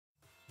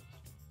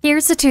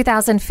Here's a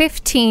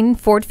 2015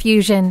 Ford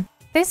Fusion.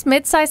 This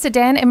midsize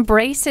sedan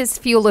embraces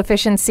fuel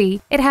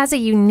efficiency. It has a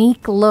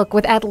unique look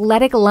with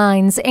athletic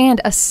lines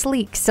and a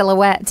sleek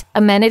silhouette.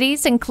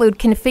 Amenities include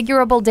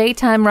configurable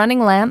daytime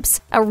running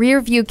lamps, a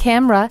rear-view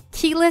camera,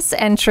 keyless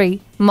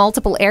entry,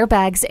 multiple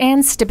airbags,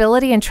 and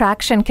stability and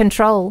traction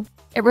control.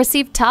 It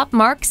received top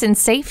marks in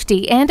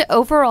safety and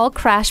overall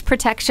crash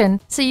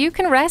protection, so you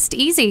can rest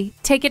easy.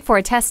 Take it for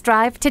a test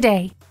drive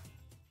today.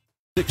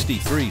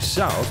 63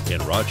 South in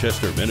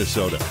Rochester,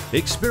 Minnesota.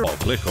 Experience,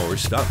 click or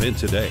stop in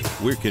today.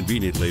 We're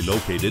conveniently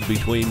located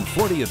between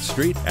 40th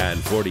Street and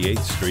 48th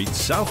Street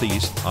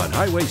Southeast on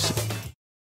Highway 6.